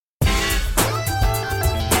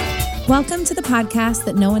Welcome to the podcast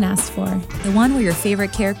that no one asked for. The one where your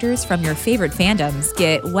favorite characters from your favorite fandoms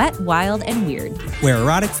get wet, wild, and weird. Where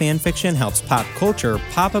erotic fan fiction helps pop culture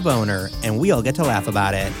pop a boner, and we all get to laugh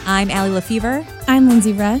about it. I'm Allie Lefevre. I'm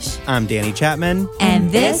Lindsay Rush. I'm Danny Chapman.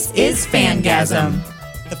 And this is Fangasm.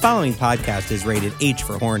 The following podcast is rated H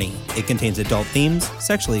for horny. It contains adult themes,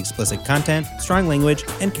 sexually explicit content, strong language,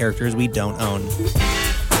 and characters we don't own.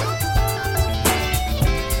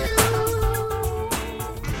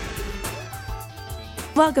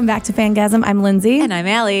 Welcome back to Fangasm. I'm Lindsay. And I'm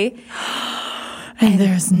Allie. And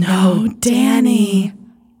there's no Danny.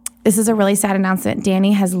 This is a really sad announcement.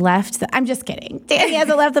 Danny has left. I'm just kidding. Danny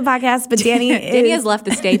hasn't left the podcast, but Danny has left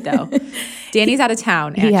the state, though. Danny's out of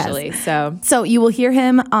town, actually. So you will hear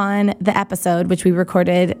him on the episode, which we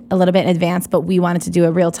recorded a little bit in advance, but we wanted to do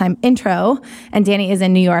a real-time intro, and Danny is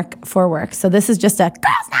in New York for work. So this is just a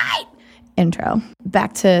girls' night intro.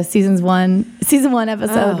 Back to season one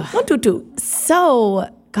episode 122. So,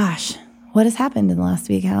 gosh, what has happened in the last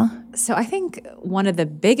week, Al? So I think one of the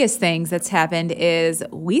biggest things that's happened is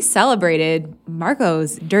we celebrated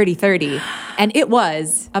Marco's Dirty 30, and it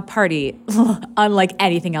was a party unlike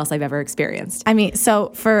anything else I've ever experienced. I mean,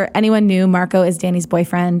 so for anyone new, Marco is Danny's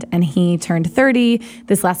boyfriend, and he turned 30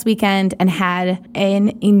 this last weekend and had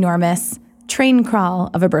an enormous train crawl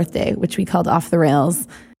of a birthday, which we called Off the Rails.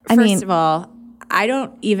 First of all, I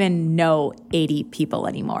don't even know 80 people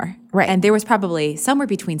anymore. Right. And there was probably somewhere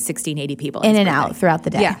between 60 and 80 people. In and out throughout the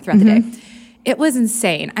day. Yeah, throughout the day. It was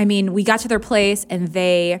insane. I mean, we got to their place and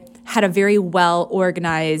they had a very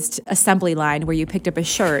well-organized assembly line where you picked up a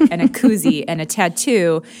shirt and a koozie and a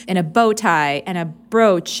tattoo and a bow tie and a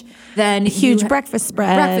brooch. Then huge breakfast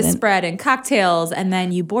spread and cocktails. And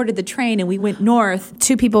then you boarded the train and we went north.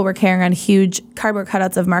 2 people were carrying on huge cardboard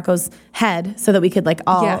cutouts of Marco's head so that we could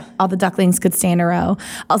all the ducklings could stay in a row.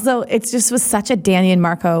 Also, it just was such a Danny and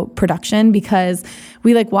Marco production because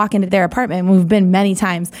we walk into their apartment, and we've been many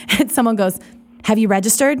times, and someone goes, "Have you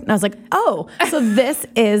registered?" And I was like, "Oh, so this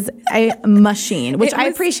is a machine," which I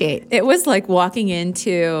appreciate. It was like walking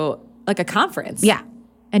into a conference. Yeah.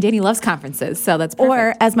 And Danny loves conferences, so that's perfect.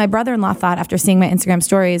 Or, as my brother-in-law thought after seeing my Instagram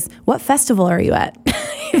stories, what festival are you at?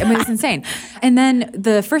 I mean, it's insane. And then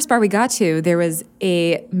the first bar we got to, there was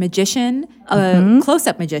a magician, a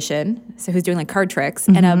close-up magician, so who's doing card tricks,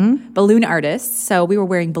 and a balloon artist. So we were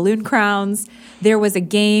wearing balloon crowns. There was a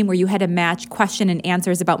game where you had to match question and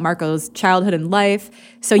answers about Marco's childhood and life.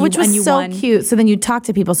 Which was so cute. So then you talk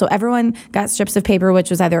to people. So everyone got strips of paper, which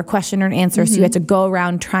was either a question or an answer. So you had to go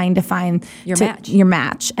around trying to find your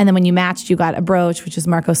match. And then when you matched, you got a brooch, which is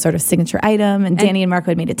Marco's sort of signature item. And Danny and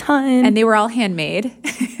Marco had made a ton. And they were all handmade.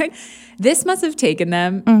 This must have taken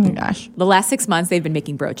them, oh my gosh, the last 6 months they've been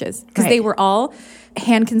making brooches. Because they were all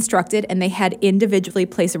hand constructed and they had individually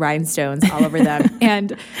placed rhinestones all over them.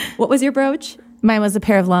 And what was your brooch? Mine was a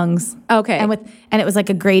pair of lungs. Okay. And it was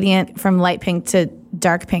like a gradient from light pink to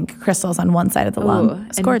dark pink crystals on one side of the lung.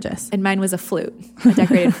 It's gorgeous. And mine was a flute, a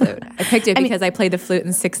decorated flute. I picked it because I played the flute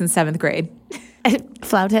in 6th and 7th grade. A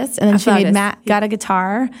flautist. And then she made Matt got a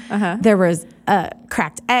guitar. There was a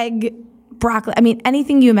cracked egg, broccoli. I mean,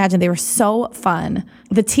 anything you imagine. They were so fun.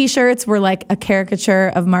 The T-shirts were like a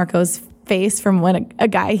caricature of Marco's face from when a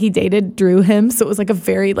guy he dated drew him. So it was a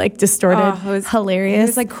very distorted,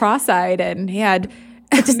 hilarious. He was cross-eyed and he had...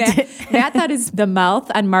 Matt thought the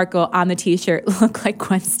mouth on Marco on the T-shirt looked like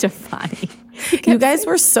Gwen Stefani. You guys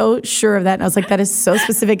were so sure of that. And I was like, that is so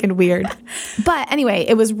specific and weird. But anyway,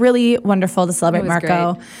 it was really wonderful to celebrate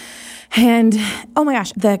Marco. Great. And oh my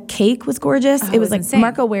gosh, the cake was gorgeous. It was insane.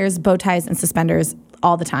 Marco wears bow ties and suspenders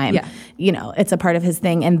all the time. Yeah. It's a part of his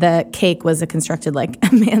thing. And the cake was constructed like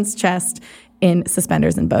a man's chest in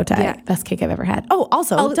suspenders and bow tie. Yeah. Best cake I've ever had. Oh,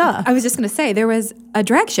 also, duh. I was just going to say, there was a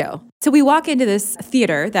drag show. So we walk into this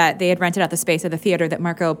theater that they had rented out the space of the theater that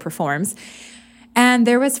Marco performs. And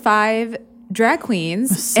there was 5 drag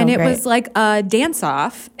queens, and it was like a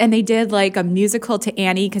dance-off, and they did a musical to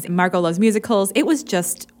Annie because Marco loves musicals. It was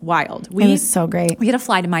just wild. It was so great. We had to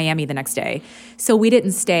fly to Miami the next day, so we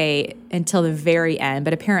didn't stay until the very end,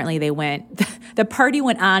 but apparently they went. The party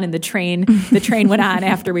went on and the train went on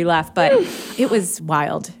after we left, but it was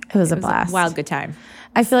wild. It was a blast. A wild good time.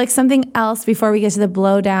 I feel like something else before we get to the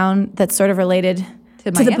blowdown that's sort of related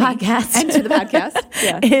to the podcast. And to the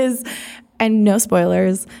podcast. is... And no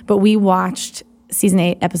spoilers, but we watched season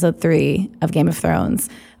 8, episode 3 of Game of Thrones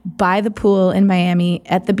by the pool in Miami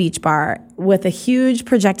at the beach bar with a huge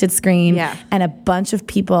projected screen and a bunch of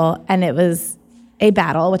people. And it was a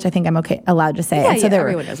battle, which I think I'm allowed to say. Yeah, and so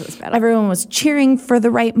everyone knows it was a battle. Everyone was cheering for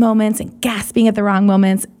the right moments and gasping at the wrong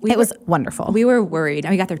moments. It was wonderful. We were worried.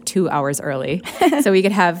 We got there 2 hours early so we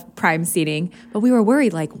could have prime seating. But we were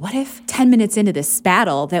worried, like, what if 10 minutes into this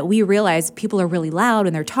battle that we realize people are really loud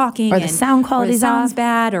and they're talking, or the sound quality's sound's off,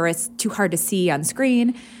 bad, or it's too hard to see on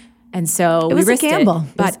screen. And so it was we risked a gamble.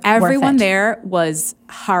 But everyone there was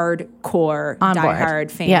hardcore,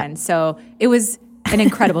 diehard fans. Yeah. So it was an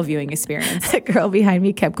incredible viewing experience. The girl behind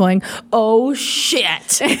me kept going, "Oh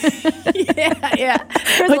shit!" yeah.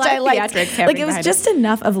 Which I liked. Like it was just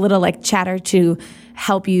enough of little like chatter to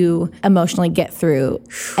help you emotionally get through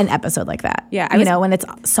an episode like that. Yeah, when it's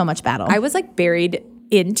so much battle. I was like buried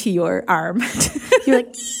into your arm. You're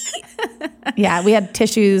like, yeah. We had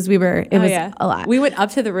tissues. It was a lot. We went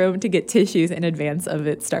up to the room to get tissues in advance of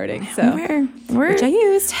it starting. So which I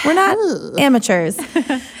used. We're not amateurs.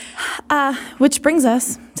 Which brings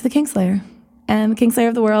us to the Kingslayer and the Kingslayer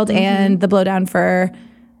of the World and the blowdown for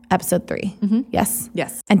episode 3. Yes?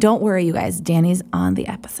 Yes. And don't worry, you guys. Danny's on the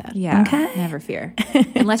episode. Yeah. Okay? Never fear.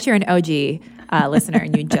 Unless you're an OG listener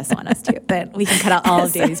and you just want us to. Then we can cut out all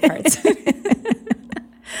of Danny's parts.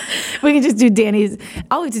 We can just do Danny's.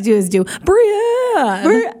 All we have to do is do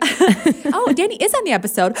Brienne. Oh, Danny is on the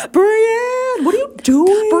episode. Brienne, what are you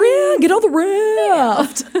doing? Brienne, get on the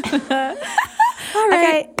raft. All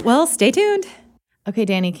right. Okay. Well, stay tuned. Okay,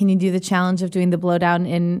 Danny, can you do the challenge of doing the blowdown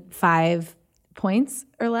in 5 points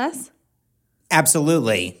or less?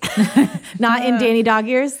 Absolutely. Not in Danny dog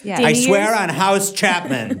years? Yeah. Danny I swear years? on House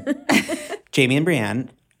Chapman. Jamie and Brienne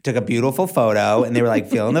took a beautiful photo, and they were like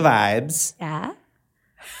feeling the vibes. Yeah.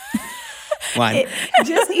 One.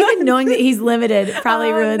 Just even knowing that he's limited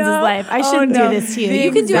probably ruins his life. I shouldn't do this to you.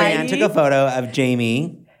 You can do Brienne it. took a photo of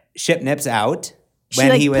Jamie ship nips out. She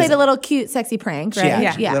played a little cute, sexy prank,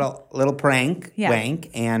 right? Yeah. Little prank, Yeah. wank,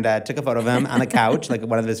 and took a photo of him on the couch, like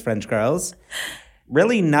one of his French girls.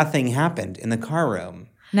 Really, nothing happened in the car room.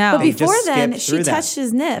 No. But They before just then, skipped she through that. touched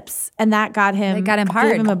his nips, and that got him.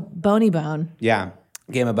 hard. Gave him a bony bone. Yeah,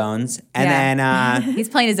 Game of Bones, and then he's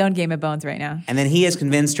playing his own Game of Bones right now. and then he has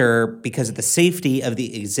convinced her, because of the safety of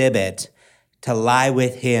the exhibit, to lie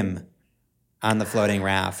with him on the floating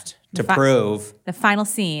raft to prove The final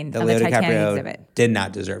scene that of the Leo Titanic DiCaprio exhibit. did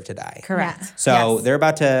not deserve to die. Correct. So Yes. they're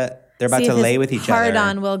about to See if lay his with each hard other.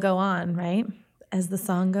 on will go on, right? As the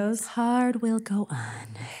song goes. Hard will go on.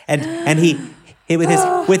 And he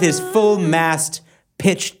with his full mast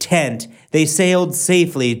pitch tent, they sailed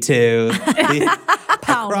safely to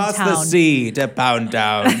across the Town. sea to Pound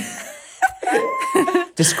Town.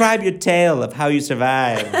 Describe your tale of how you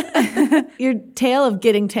survived. Your tale of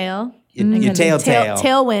getting tail. Your tail.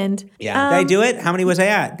 Tailwind. Yeah. Did I do it? How many was I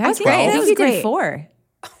at? That was great. I That think was you great. did 4.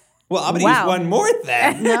 Well, I'm going to use one more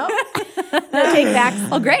then. No? No take back.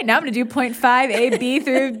 Well, great. Now I'm going to do 0.5 A, B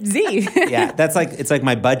through Z. Yeah, it's like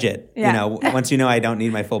my budget. Yeah. You know, once you know I don't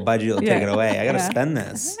need my full budget, you'll take it away. I got to spend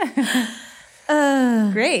this.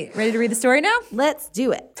 Great. Ready to read the story now? Let's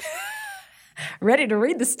do it. Ready to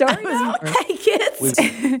read the story now? Hey, kids.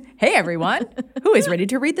 Hey, everyone. Who is ready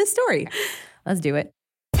to read this story? Let's do it.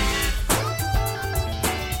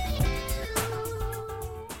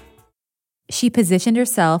 She positioned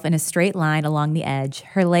herself in a straight line along the edge,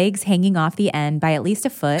 her legs hanging off the end by at least a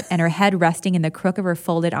foot and her head resting in the crook of her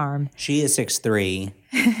folded arm. She is 6'3",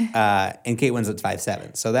 and Kate Winslet's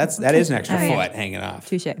 5'7". So that is an extra foot hanging off.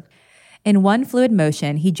 Touche. In one fluid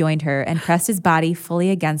motion, he joined her and pressed his body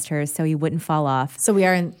fully against her so he wouldn't fall off. So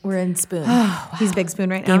we're in Spoon. He's Big Spoon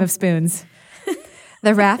right now. Game of spoons.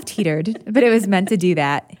 The raft teetered, but it was meant to do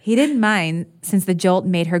that. He didn't mind since the jolt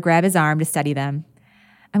made her grab his arm to steady them.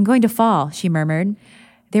 "I'm going to fall," she murmured.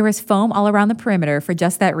 There was foam all around the perimeter for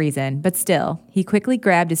just that reason, but still, he quickly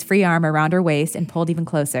grabbed his free arm around her waist and pulled even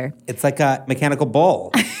closer. It's like a mechanical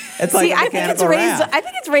bull. It's like See, a I think it's mechanical raised. raft. I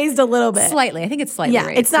think it's raised a little bit. Slightly. I think it's slightly Yeah,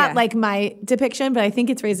 raised. it's not like my depiction, but I think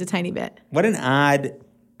it's raised a tiny bit. What an odd...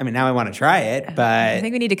 I mean, now I want to try it, I but...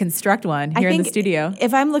 think we need to construct one here in the studio.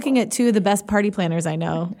 If I'm looking at 2 of the best party planners I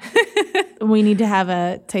know, we need to have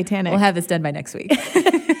a Titanic We'll have this done by next week.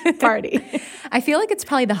 party. I feel like it's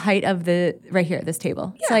probably the height of right here, this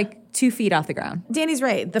table. It's like 2 feet off the ground. Danny's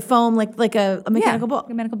right. The foam, like a mechanical bull. A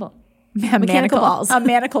mechanical bull. Mechanical balls. A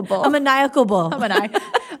manacle bull. A maniacal bull.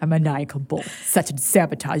 A maniacal bull. Such a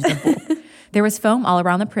sabotage bull. There was foam all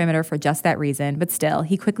around the perimeter for just that reason, but still,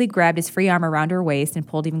 he quickly grabbed his free arm around her waist and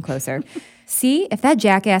pulled even closer. See, if that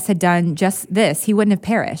jackass had done just this, he wouldn't have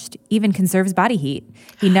perished. Even conserves body heat.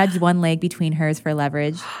 He nudged one leg between hers for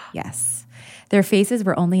leverage. Yes. Their faces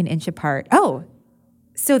were only an inch apart. Oh,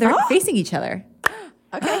 so they're facing each other.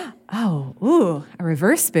 Okay. Oh, ooh, a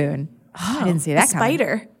reverse spoon. Oh, I didn't see that coming.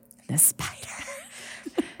 Spider. The spider.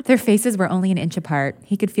 Their faces were only an inch apart.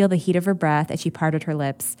 He could feel the heat of her breath as she parted her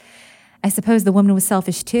lips. I suppose the woman was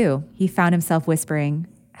selfish too, he found himself whispering.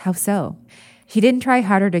 How so? She didn't try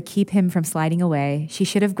harder to keep him from sliding away. She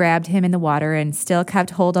should have grabbed him in the water and still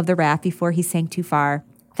kept hold of the raft before he sank too far.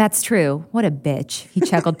 That's true. What a bitch, he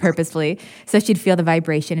chuckled purposefully, so she'd feel the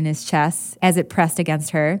vibration in his chest as it pressed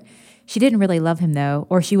against her. She didn't really love him, though,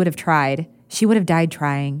 or she would have tried. She would have died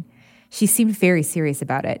trying. She seemed very serious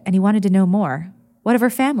about it, and he wanted to know more. What of her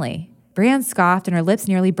family? Brienne scoffed, and her lips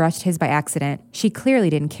nearly brushed his by accident. She clearly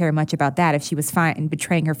didn't care much about that if she was fine in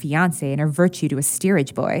betraying her fiancé and her virtue to a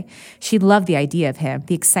steerage boy. She loved the idea of him,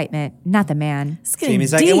 the excitement, not the man.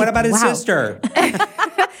 Jamie's like, and what about his sister?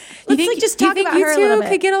 You think you two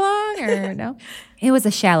could get along, or no? It was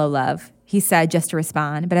a shallow love, he said just to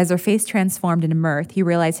respond, but as her face transformed into mirth, he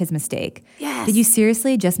realized his mistake. Yes. Did you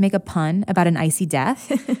seriously just make a pun about an icy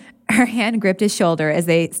death? Her hand gripped his shoulder as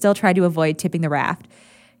they still tried to avoid tipping the raft.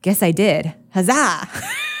 Guess I did. Huzzah!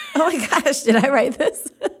 Oh my gosh, did I write this?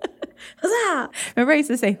 Huzzah! Remember I used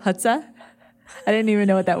to say hutzah? I didn't even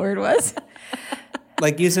know what that word was.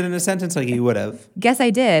 Like use it in a sentence like you would have. Guess I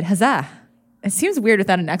did. Huzzah! It seems weird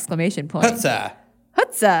without an exclamation point. Hutzah.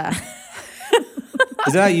 Hutzah!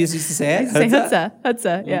 Is that how you used to say it? Say hutzah.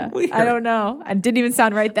 Hutzah, yeah. Weird. I don't know. It didn't even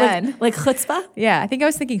sound right then. Like chutzpah? Yeah, I think I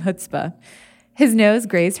was thinking chutzpah. His nose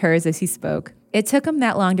grazed hers as he spoke. It took him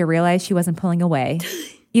that long to realize she wasn't pulling away.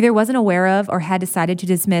 Either wasn't aware of or had decided to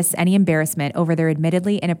dismiss any embarrassment over their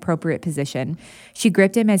admittedly inappropriate position. She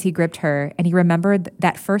gripped him as he gripped her, and he remembered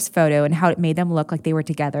that first photo and how it made them look like they were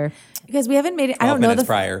together. Because we haven't made it. I don't know the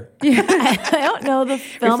prior. Yeah, I don't know the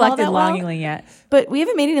film all Reflected that well, longingly yet. but we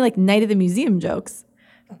haven't made any like Night of the Museum jokes.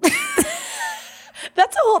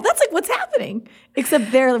 That's like what's happening.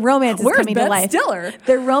 Except their romance is coming to life. Stiller?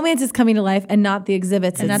 Their romance is coming to life and not the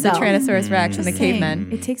exhibits And not itself. the Tyrannosaurus Rex and the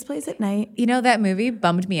cavemen. It takes place at night. You know, that movie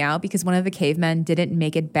bummed me out because one of the cavemen didn't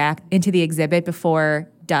make it back into the exhibit before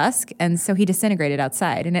dusk, and so he disintegrated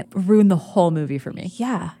outside, and it ruined the whole movie for me.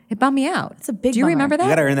 Yeah. It bummed me out. It's a big Do you bummer. remember that? You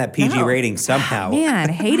gotta earn that PG No. rating somehow. Man,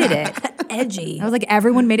 I hated it. Edgy. I was like,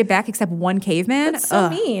 everyone made it back except one caveman? That's so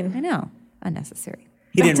mean. I know. Unnecessary.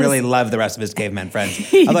 He didn't really love the rest of his caveman friends.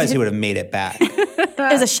 Otherwise, he would have made it back. It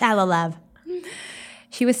was a shallow love.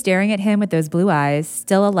 She was staring at him with those blue eyes,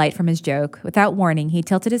 still alight from his joke. Without warning, he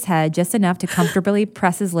tilted his head just enough to comfortably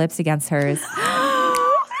press his lips against hers.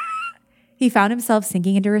 He found himself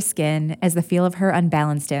sinking into her skin as the feel of her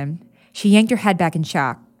unbalanced him. She yanked her head back in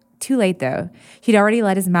shock. Too late, though. He'd already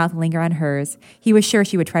let his mouth linger on hers. He was sure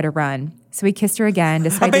she would try to run. So he kissed her again,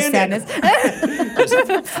 despite the sadness.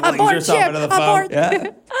 Flings herself into the foam.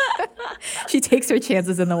 Yeah. She takes her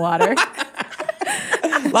chances in the water.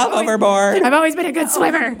 Love overboard. I've always been a good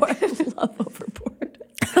swimmer. Love overboard.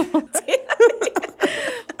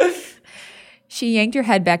 She yanked her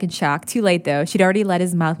head back in shock. Too late, though. She'd already let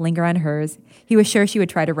his mouth linger on hers. He was sure she would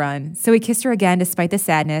try to run. So he kissed her again despite the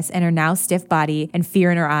sadness and her now stiff body and fear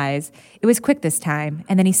in her eyes. It was quick this time,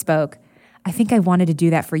 and then he spoke. I think I wanted to do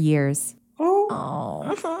that for years.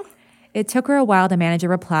 Oh. It took her a while to manage a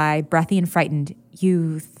reply, breathy and frightened.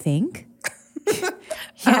 You think?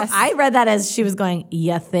 Yes. I read that as she was going,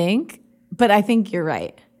 you think? But I think you're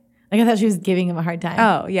right. Like I thought she was giving him a hard time.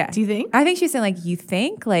 Oh, yeah. Do you think? I think she's saying, like, you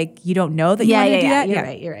think? Like, you don't know that you want to do that?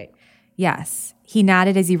 You're right. Yes. He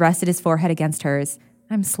nodded as he rested his forehead against hers.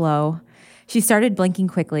 I'm slow. She started blinking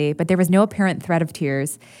quickly, but there was no apparent threat of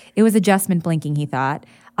tears. It was adjustment blinking, he thought.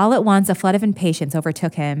 All at once, a flood of impatience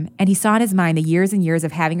overtook him, and he saw in his mind the years and years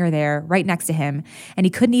of having her there, right next to him, and he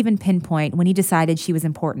couldn't even pinpoint when he decided she was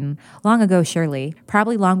important. Long ago, surely.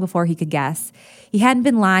 Probably long before he could guess. He hadn't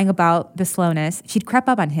been lying about the slowness. She'd crept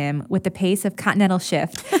up on him with the pace of continental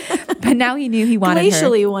shift. But now he knew he wanted her.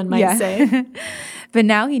 Glacially, one might say. But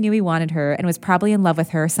now he knew he wanted her and was probably in love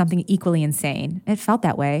with her, something equally insane. It felt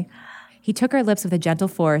that way. He took her lips with a gentle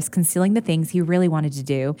force, concealing the things he really wanted to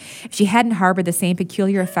do. If she hadn't harbored the same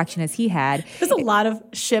peculiar affection as he had. There's a lot of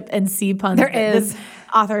ship and sea puns. There is. This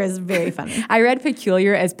author is very funny. I read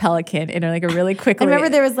peculiar as pelican in like a really quick I remember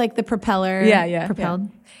there was like the propeller. Propelled. Yeah.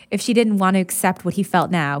 If she didn't want to accept what he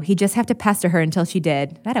felt now, he'd just have to pester her until she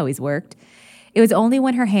did. That always worked. It was only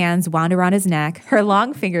when her hands wound around his neck, her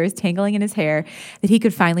long fingers tangling in his hair, that he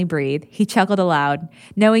could finally breathe. He chuckled aloud,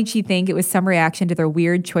 knowing she'd think it was some reaction to their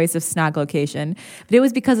weird choice of snog location. But it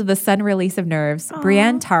was because of the sudden release of nerves. Aww.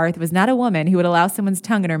 Brienne Tarth was not a woman who would allow someone's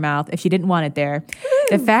tongue in her mouth if she didn't want it there.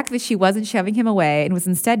 The fact that she wasn't shoving him away and was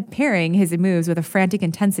instead parrying his moves with a frantic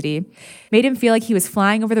intensity made him feel like he was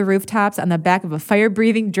flying over the rooftops on the back of a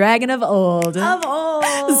fire-breathing dragon of old. Of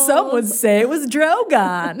old. Some would say it was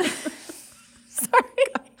Drogon. Sorry.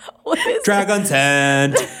 What is Dragon's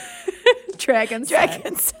Hand. Dragon's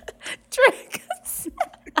Dragons. Dragons.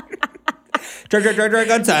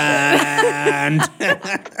 Dragon sand.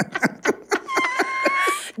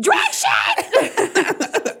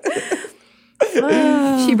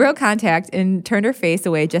 She broke contact and turned her face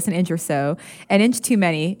away just an inch or so. An inch too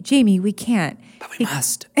many. Jamie, we can't. But we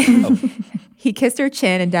must. He kissed her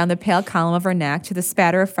chin and down the pale column of her neck to the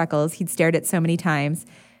spatter of freckles he'd stared at so many times.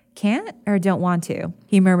 Can't or don't want to?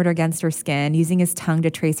 He murmured against her skin, using his tongue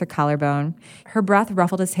to trace her collarbone. Her breath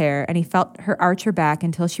ruffled his hair, and he felt her arch her back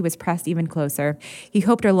until she was pressed even closer. He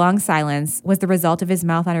hoped her long silence was the result of his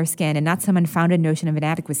mouth on her skin and not some unfounded notion of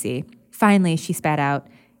inadequacy. Finally, she spat out,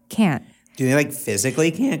 can't. Do they physically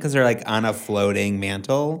can't because they're on a floating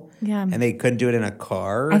mantle? Yeah. And they couldn't do it in a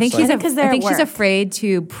car? I think she's she's afraid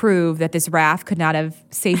to prove that this raft could not have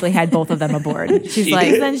safely had both of them aboard. She's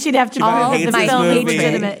then she'd have to all the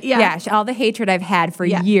legitimate. Yeah, all the hatred I've had for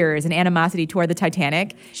years and animosity toward the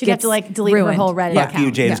Titanic. She'd have to delete her whole Reddit account. Fuck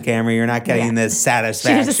you, James Cameron. You're not getting this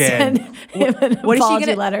satisfaction. She just send him an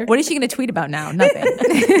apology letter. What is she going to tweet about now?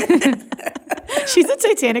 Nothing. She's a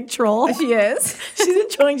Titanic troll. She is.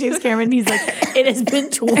 She's trolling James Cameron. He's like, it has been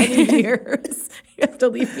 20 years. You have to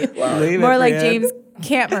leave me alone. More like James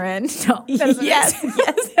Cameron. No, yes,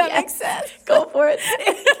 that makes sense. Go for it.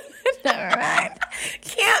 All right.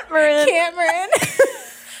 Cameron.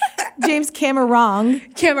 James Cameron.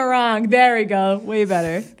 Cameron. There we go. Way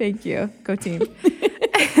better. Thank you. Go team.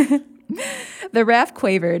 The raft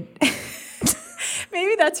quavered.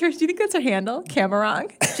 Maybe that's her. Do you think that's her handle? Cameron.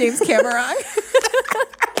 James Cameron.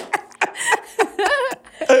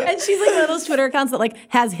 And she's one of those Twitter accounts that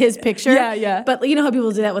has his picture. Yeah. But you know how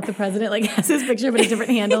people do that with the president? Has his picture but a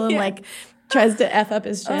different handle and tries to F up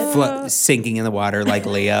his shit. Sinking in the water like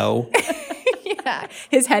Leo. Yeah.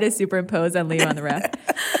 His head is superimposed on Leo on the raft.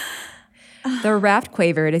 The raft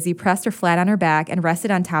quavered as he pressed her flat on her back and rested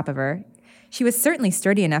on top of her. She was certainly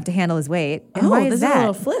sturdy enough to handle his weight. And why is that? A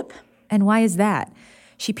little flip. And why is that?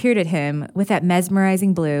 She peered at him with that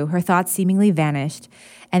mesmerizing blue. Her thoughts seemingly vanished.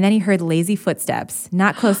 And then he heard lazy footsteps,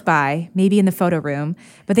 not close by, maybe in the photo room,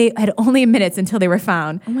 but they had only minutes until they were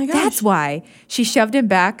found. Oh my gosh. That's why. She shoved him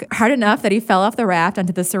back hard enough that he fell off the raft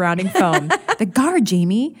onto the surrounding foam. The guard,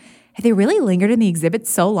 Jamie. Had they really lingered in the exhibit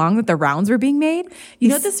so long that the rounds were being made? You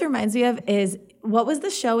know what this reminds me of is, what was the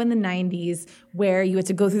show in the 90s where you had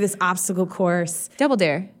to go through this obstacle course? Double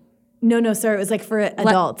Dare. No, sir. It was for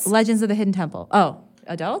adults. Legends of the Hidden Temple. Oh,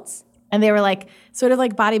 adults? And they were sort of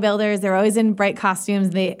like bodybuilders. They were always in bright costumes.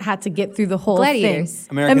 They had to get through the whole Gladiators.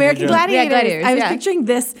 thing. American Gladiators. Yeah, Gladiators. I was picturing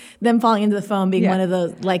them falling into the foam being one of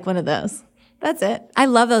those. That's it. I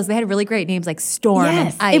love those. They had really great names like Storm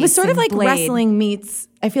and Ice. It was sort of like Blade. wrestling meets,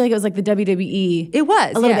 I feel like it was like the WWE. It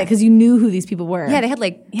was. A little bit because you knew who these people were. Yeah, they had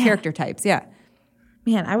character types. Yeah.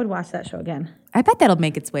 Man, I would watch that show again. I bet that'll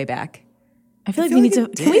make its way back. I feel like we need to.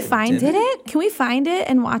 Can we find it? Can we find it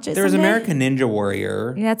and watch it? There was someday? American Ninja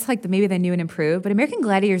Warrior. Yeah, that's maybe the new and improved. But American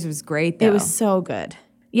Gladiators was great, though. It was so good.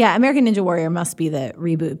 Yeah, American Ninja Warrior must be the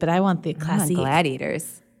reboot, but I want the classic.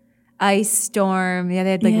 Gladiators. Ice Storm. Yeah,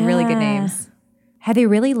 they had really good names. Had they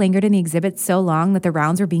really lingered in the exhibit so long that the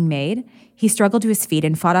rounds were being made? He struggled to his feet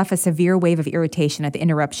and fought off a severe wave of irritation at the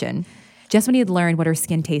interruption. Just when he had learned what her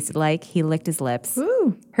skin tasted like, he licked his lips.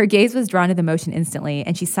 Ooh. Her gaze was drawn to the motion instantly,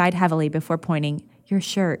 and she sighed heavily before pointing, "Your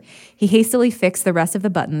shirt." He hastily fixed the rest of the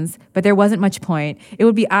buttons, but there wasn't much point. It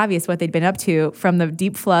would be obvious what they'd been up to from the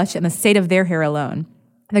deep flush and the state of their hair alone.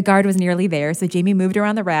 The guard was nearly there, so Jamie moved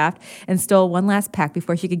around the raft and stole one last peck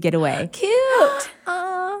before she could get away. Cute.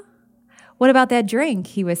 What about that drink?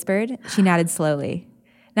 He whispered. She nodded slowly,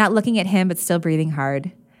 not looking at him but still breathing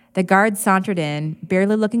hard. The guard sauntered in,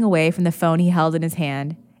 barely looking away from the phone he held in his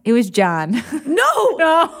hand. It was John. No.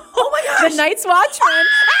 Oh my gosh. The Night's Watchman.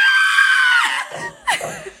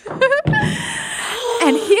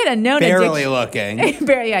 And he had a known Barely addiction.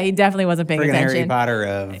 looking. Yeah, he definitely wasn't paying Freaking attention. Harry Potter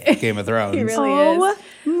of Game of Thrones. He really is. Oh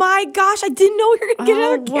my gosh, I didn't know we were going to get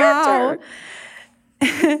another character. Wow.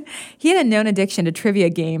 He had a known addiction to trivia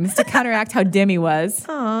games to counteract how dim he was.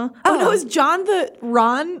 Oh no, is John the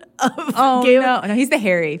Ron of Game of... No, he's the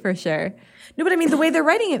Harry for sure. No, but I mean the way they're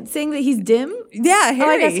writing it, saying that he's dim. Yeah,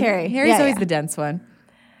 Harry. Oh, I guess Harry. Harry's always the dense one.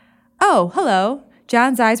 Oh, hello.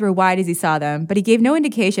 John's eyes were wide as he saw them, but he gave no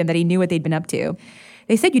indication that he knew what they'd been up to.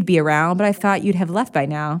 They said you'd be around, but I thought you'd have left by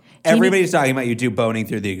now. Everybody's talking about you two boning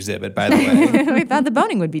through the exhibit, by the way. We thought the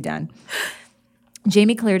boning would be done.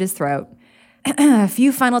 Jamie cleared his throat. A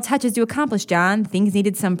few final touches to accomplish, John. Things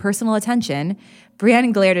needed some personal attention.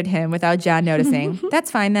 Brienne glared at him without John noticing.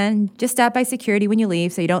 That's fine then. Just stop by security when you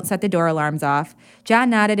leave so you don't set the door alarms off.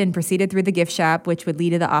 John nodded and proceeded through the gift shop, which would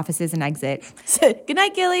lead to the offices and exit. Good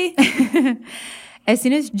night, Gilly. As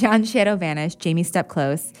soon as John's shadow vanished, Jamie stepped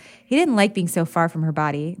close. He didn't like being so far from her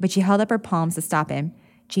body, but she held up her palms to stop him.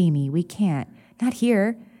 Jamie, we can't. Not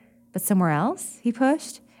here. But somewhere else? He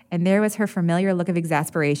pushed. And there was her familiar look of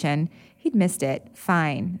exasperation. He'd missed it.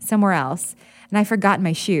 Fine. Somewhere else. And I've forgotten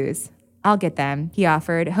my shoes. I'll get them, he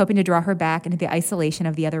offered, hoping to draw her back into the isolation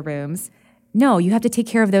of the other rooms. No, you have to take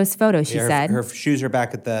care of those photos, she said. Her shoes are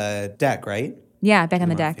back at the deck, right? Yeah, back on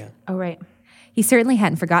the deck. Yeah. Oh, right. He certainly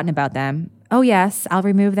hadn't forgotten about them. Oh, yes, I'll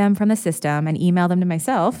remove them from the system and email them to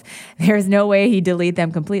myself. There's no way he'd delete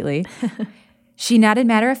them completely. She nodded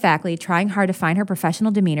matter-of-factly, trying hard to find her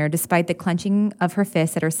professional demeanor despite the clenching of her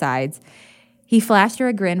fists at her sides. He flashed her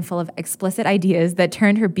a grin full of explicit ideas that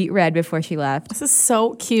turned her beet red before she left. This is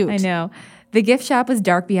so cute. I know. The gift shop was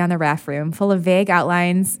dark beyond the raft room, full of vague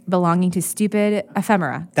outlines belonging to stupid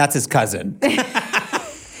ephemera. That's his cousin.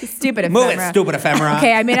 Stupid ephemera. Move it, stupid ephemera.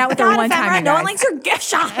 Okay, I made out with her one time. No one likes your gift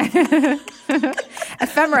shop.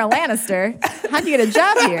 Ephemera Lannister. How'd you get a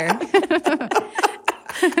job here?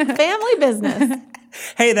 Family business.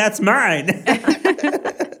 Hey, that's mine.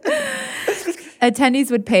 Attendees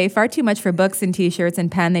would pay far too much for books and T-shirts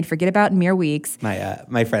and pen they'd forget about in mere weeks.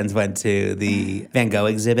 My friends went to the Van Gogh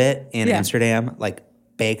exhibit in Amsterdam, like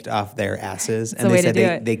baked off their asses, and they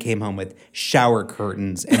said they came home with shower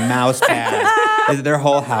curtains and mouse pads. Their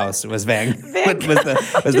whole house was the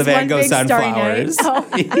Van Gogh sunflowers.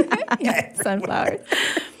 Yeah, sunflowers.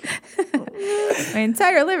 My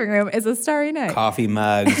entire living room is a starry night. Coffee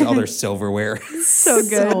mugs, all their silverware. So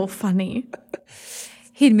good. So funny.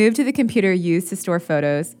 He'd moved to the computer used to store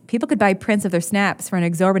photos. People could buy prints of their snaps for an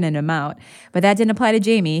exorbitant amount, but that didn't apply to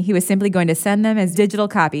Jamie. He was simply going to send them as digital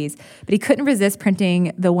copies, but he couldn't resist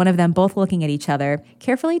printing the one of them both looking at each other,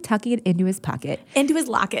 carefully tucking it into his pocket. Into his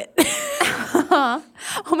locket. Oh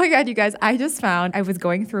my God, you guys, I was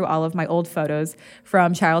going through all of my old photos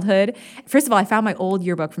from childhood. First of all, I found my old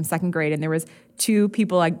yearbook from second grade, and there was 2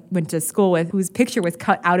 people I went to school with whose picture was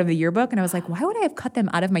cut out of the yearbook. And I was like, why would I have cut them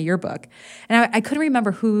out of my yearbook? And I couldn't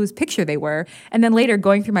remember whose picture they were. And then later,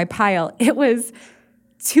 going through my pile, it was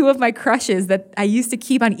 2 of my crushes that I used to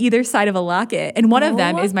keep on either side of a locket. And one of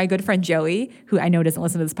them is my good friend Joey, who I know doesn't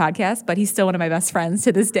listen to this podcast, but he's still one of my best friends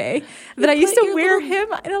to this day. That I used to wear him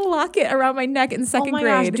in a locket around my neck in second grade. Oh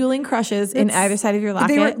my gosh, dueling crushes in either side of your locket.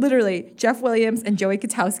 They were literally Jeff Williams and Joey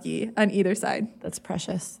Katowski on either side. That's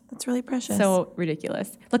precious. That's really precious. So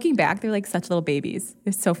ridiculous. Looking back, they're like such little babies.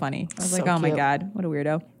 It's so funny. I was like, oh my God, what a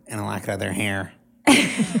weirdo. And a lock of their hair.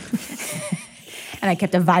 And I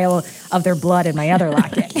kept a vial of their blood in my other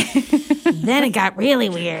locket. Then it got really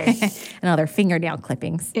weird. And all their fingernail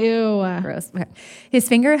clippings. Ew. Gross. His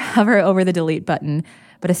finger hovered over the delete button,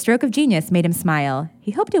 but a stroke of genius made him smile.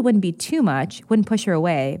 He hoped it wouldn't be too much, wouldn't push her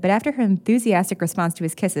away, but after her enthusiastic response to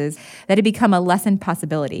his kisses, that had become a lessened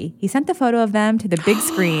possibility. He sent the photo of them to the big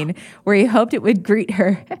screen where he hoped it would greet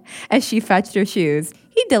her as she fetched her shoes.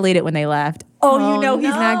 He'd delete it when they left. Oh, you know he's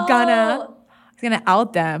not gonna. He's gonna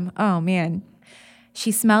out them. Oh, man.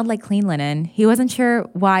 She smelled like clean linen. He wasn't sure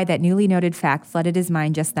why that newly noted fact flooded his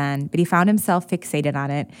mind just then, but he found himself fixated on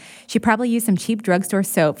it. She probably used some cheap drugstore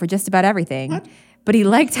soap for just about everything. What? But he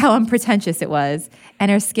liked how unpretentious it was, and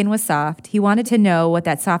her skin was soft. He wanted to know what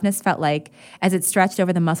that softness felt like as it stretched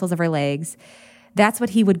over the muscles of her legs. That's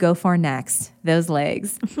what he would go for next, those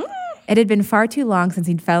legs. It had been far too long since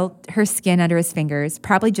he'd felt her skin under his fingers,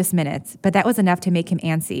 probably just minutes, but that was enough to make him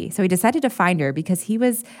antsy. So he decided to find her because he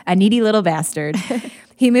was a needy little bastard.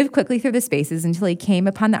 He moved quickly through the spaces until he came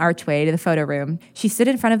upon the archway to the photo room. She stood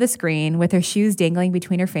in front of the screen with her shoes dangling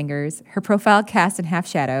between her fingers, her profile cast in half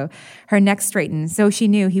shadow, her neck straightened, so she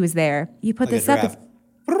knew he was there. You put this up.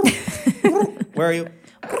 Where are you?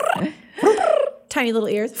 Tiny little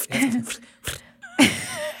ears.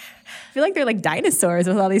 I feel like they're like dinosaurs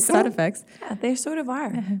with all these sound effects. Yeah, they sort of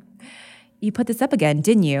are. You put this up again,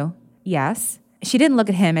 didn't you? Yes. She didn't look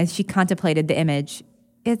at him as she contemplated the image.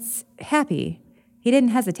 It's happy. He didn't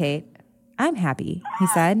hesitate. I'm happy, he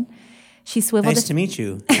said. She swiveled. Nice to meet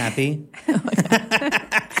you. Happy? Oh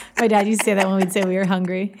my dad used to say that when we'd say we were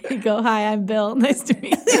hungry. He'd go, hi, I'm Bill. Nice to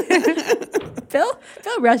meet you. Bill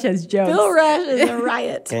Rush has jokes. Bill Rush is a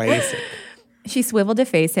riot. Classic. She swiveled to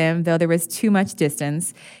face him, though there was too much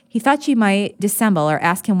distance. He thought she might dissemble or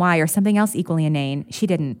ask him why or something else equally inane. She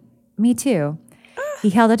didn't. Me too.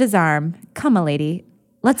 He held out his arm. Come, milady.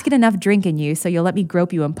 Let's get enough drink in you so you'll let me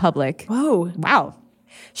grope you in public. Whoa. Wow.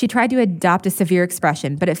 She tried to adopt a severe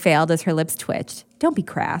expression, but it failed as her lips twitched. Don't be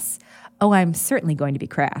crass. Oh, I'm certainly going to be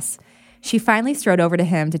crass. She finally strode over to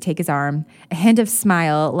him to take his arm, a hint of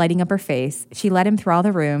smile lighting up her face. She led him through all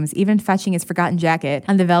the rooms, even fetching his forgotten jacket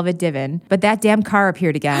on the velvet divan. But that damn car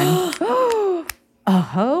appeared again. Oh,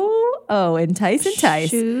 Oh, entice.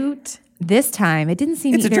 Shoot. This time, it didn't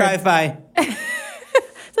seem It's a drive-by.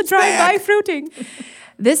 It's a drive-by fruiting.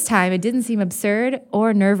 This time, it didn't seem absurd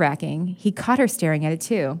or nerve-wracking. He caught her staring at it,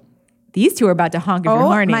 too. These two are about to honk if you're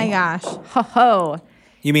horny. Oh, my gosh. Ho, ho.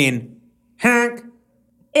 You mean honk?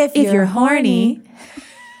 If you're horny.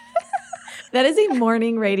 That is a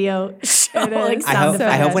morning radio show. Like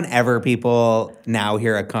I hope whenever people now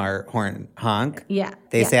hear a car horn honk,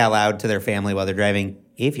 they say out loud to their family while they're driving,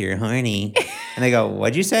 if you're horny. And they go,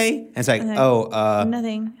 what'd you say? And it's like,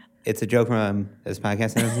 nothing. It's a joke from this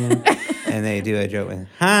podcast. And they do a joke with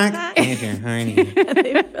honk, if you're horny.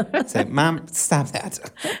 It's like, Mom, stop that.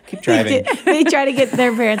 Keep driving. They try to get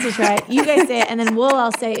their parents to try it. You guys say it, and then we'll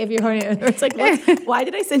all say, if you're horny. It's like, why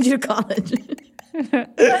did I send you to college?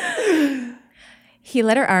 He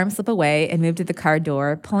let her arm slip away and moved to the car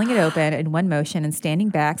door, pulling it open in one motion and standing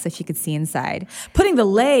back so she could see inside. Putting the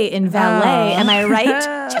lay in valet, am I right?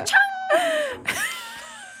 Cha-chung!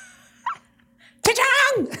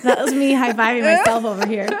 Cha-chung! That was me high-fiving myself over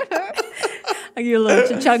here. Your little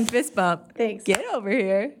cha-chung fist bump. Thanks. Get over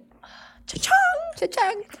here. Cha-chung!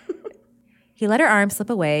 Cha-chung. He let her arm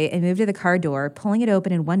slip away and moved to the car door, pulling it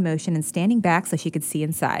open in one motion and standing back so she could see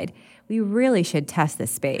inside. We really should test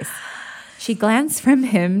this space. She glanced from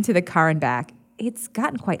him to the car and back. It's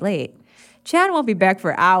gotten quite late. John won't be back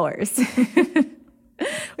for hours.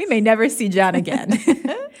 We may never see John again.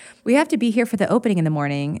 We have to be here for the opening in the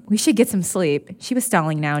morning. We should get some sleep. She was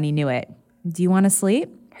stalling now, and he knew it. Do you want to sleep?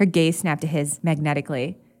 Her gaze snapped to his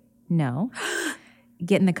magnetically. No.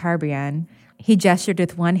 Get in the car, Brienne. He gestured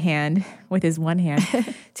with his one hand,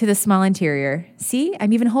 to the small interior. See,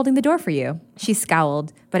 I'm even holding the door for you. She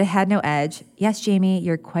scowled, but it had no edge. Yes, Jamie,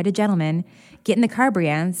 you're quite a gentleman. Get in the car,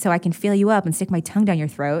 Brienne, so I can feel you up and stick my tongue down your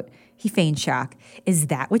throat. He feigned shock. Is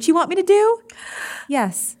that what you want me to do?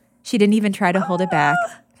 Yes. She didn't even try to hold it back.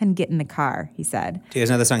 Then get in the car, he said. Do you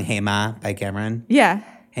guys know the song Hey Ma by Cameron? Yeah.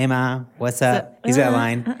 Hey Ma, what's up? He's got a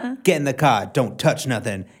line. Get in the car, don't touch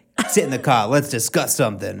nothing. Sit in the car, let's discuss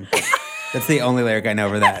something. That's the only lyric I know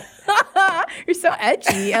for that. You're so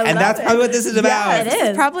edgy. And that's probably what this is about. Yeah, it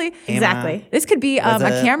is. Probably. Hey, exactly. This could be a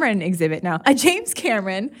Cameron exhibit now. A James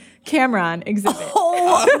Cameron exhibit.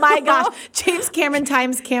 Oh my gosh. James Cameron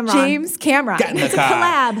times Cameron. James Cameron. Get in the It's a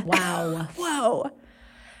car. collab. Wow. Whoa.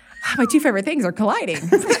 My two favorite things are colliding.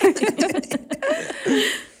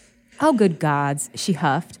 Oh, good gods, she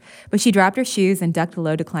huffed. But she dropped her shoes and ducked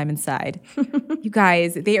low to climb inside. You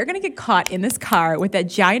guys, they are going to get caught in this car with that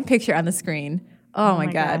giant picture on the screen. Oh my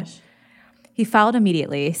God. Gosh. He followed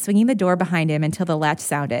immediately, swinging the door behind him until the latch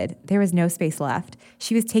sounded. There was no space left.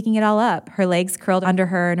 She was taking it all up, her legs curled under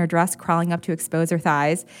her and her dress crawling up to expose her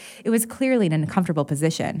thighs. It was clearly an uncomfortable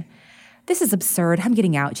position. This is absurd. I'm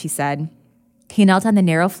getting out, she said. He knelt on the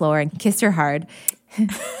narrow floor and kissed her hard,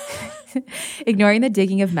 ignoring the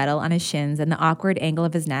digging of metal on his shins and the awkward angle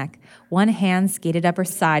of his neck. One hand skated up her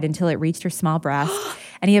side until it reached her small breast,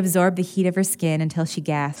 and he absorbed the heat of her skin until she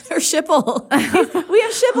gasped. Her shipple. We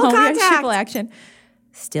have shipple contact. We have shipple action.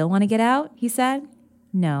 Still want to get out? He said.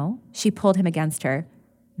 No. She pulled him against her.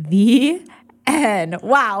 The end.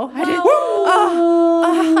 Wow. I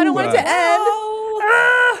don't want it to end.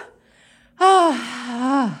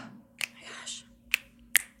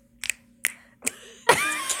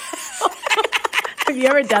 Have you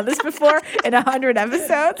ever done this before in 100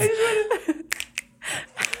 episodes?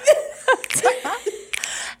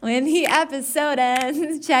 When the episode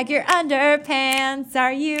ends, check your underpants.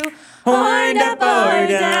 Are you horned up or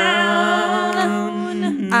down?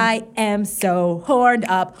 I am so horned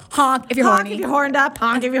up. Honk if you're Honk horny. if you're horned up.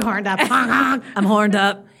 Honk if you're horned up. Honk, honk. I'm horned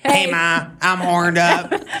up. Hey Ma, I'm horned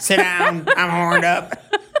up. Sit down, I'm horned up.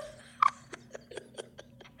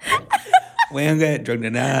 We don't get drunk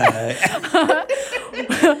tonight.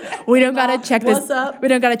 We don't gotta check this. What's up? We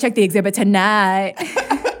don't gotta check the exhibit tonight.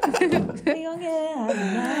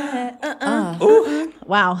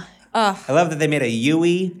 Wow. I love that they made a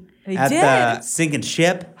Yui at the sinking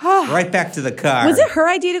ship. Right back to the car. Was it her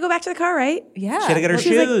idea to go back to the car, right? Yeah. She had to get her She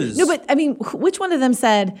was like, shoes. no, but I mean, which one of them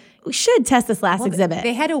said, we should test this last exhibit?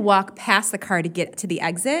 They had to walk past the car to get to the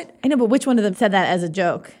exit. I know, but which one of them said that as a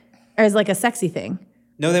joke? Or as like a sexy thing?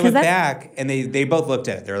 No, they went that's- back and they both looked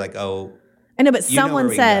at it. They were like, oh. I know, but You know someone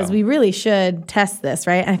where we can says go. we really should test this,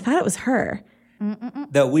 right? And I thought it was her.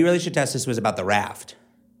 The we really should test this was about the raft.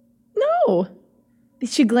 No.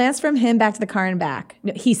 She glanced from him back to the car and back.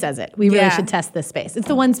 No, he says it. We really Yeah. should test this space. It's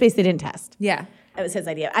the one space they didn't test. Yeah. That was his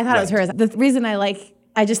idea. I thought it was hers. The reason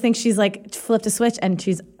I just think she's like flipped a switch and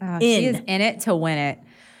she's in. She is in it to win it.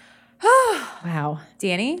 Wow.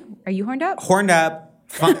 Danny, are you horned up? Horned up.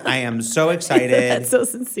 Fun. I am so excited. That's so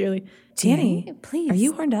sincerely. Danny, please. Are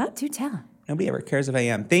you horned up? Do tell. Nobody ever cares if I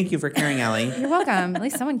am. Thank you for caring, Ellie. You're welcome. At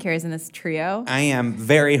least someone cares in this trio. I am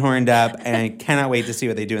very horned up, and I cannot wait to see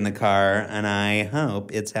what they do in the car, and I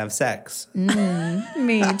hope it's have sex.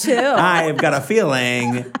 Me too. I've got a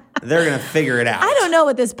feeling they're going to figure it out. I don't know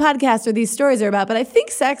what this podcast or these stories are about, but I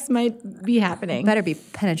think sex might be happening. Better be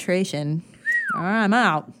penetration. All right, I'm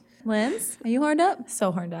out. Linz, are you horned up?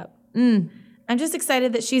 So horned up. I'm just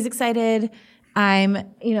excited that she's excited. I'm,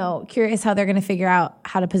 curious how they're going to figure out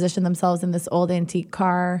how to position themselves in this old antique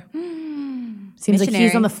car. Seems like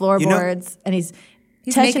he's on the floorboards and he's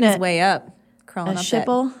making his way up, crawling up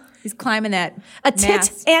shipple. He's climbing that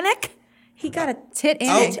Titanic. He got a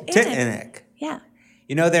Titanic. Oh, Titanic. Yeah.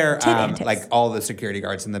 They're like all the security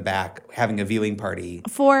guards in the back having a viewing party.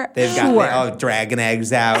 They've got dragon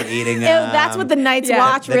eggs out, eating them. That's what the Night's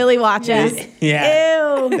Watch really watches. Yeah. Ew.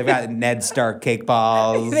 They've got Ned Stark cake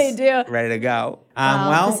balls. They do. Ready to go.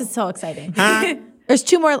 Wow, this is so exciting. There's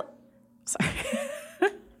 2 more. Sorry.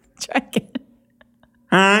 Try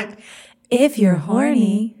again. If you're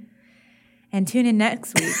horny. And tune in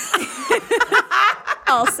next week.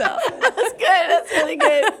 Also. That's good. That's really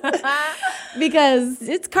good. Because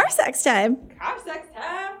it's car sex time. Car sex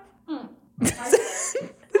time. Did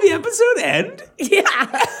the episode end?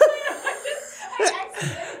 Yeah.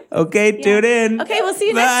 Okay, tune in. Okay, we'll see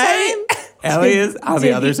you next time. Ellie is on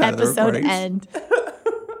the other side of the recording. End.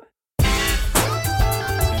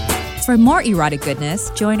 For more erotic goodness,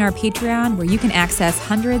 join our Patreon where you can access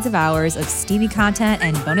hundreds of hours of steamy content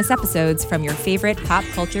and bonus episodes from your favorite pop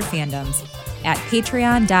culture fandoms at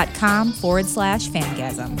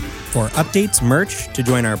patreon.com/fangasm. For updates, merch, to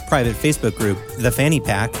join our private Facebook group, The Fanny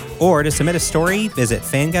Pack, or to submit a story, visit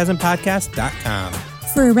fangasmpodcast.com.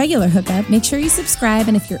 For a regular hookup, make sure you subscribe,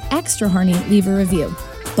 and if you're extra horny, leave a review.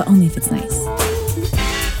 But only if it's nice.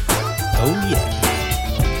 Oh,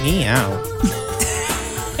 yeah. Meow.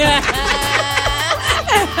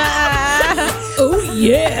 Oh,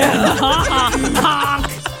 yeah.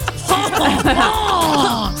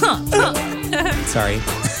 Sorry.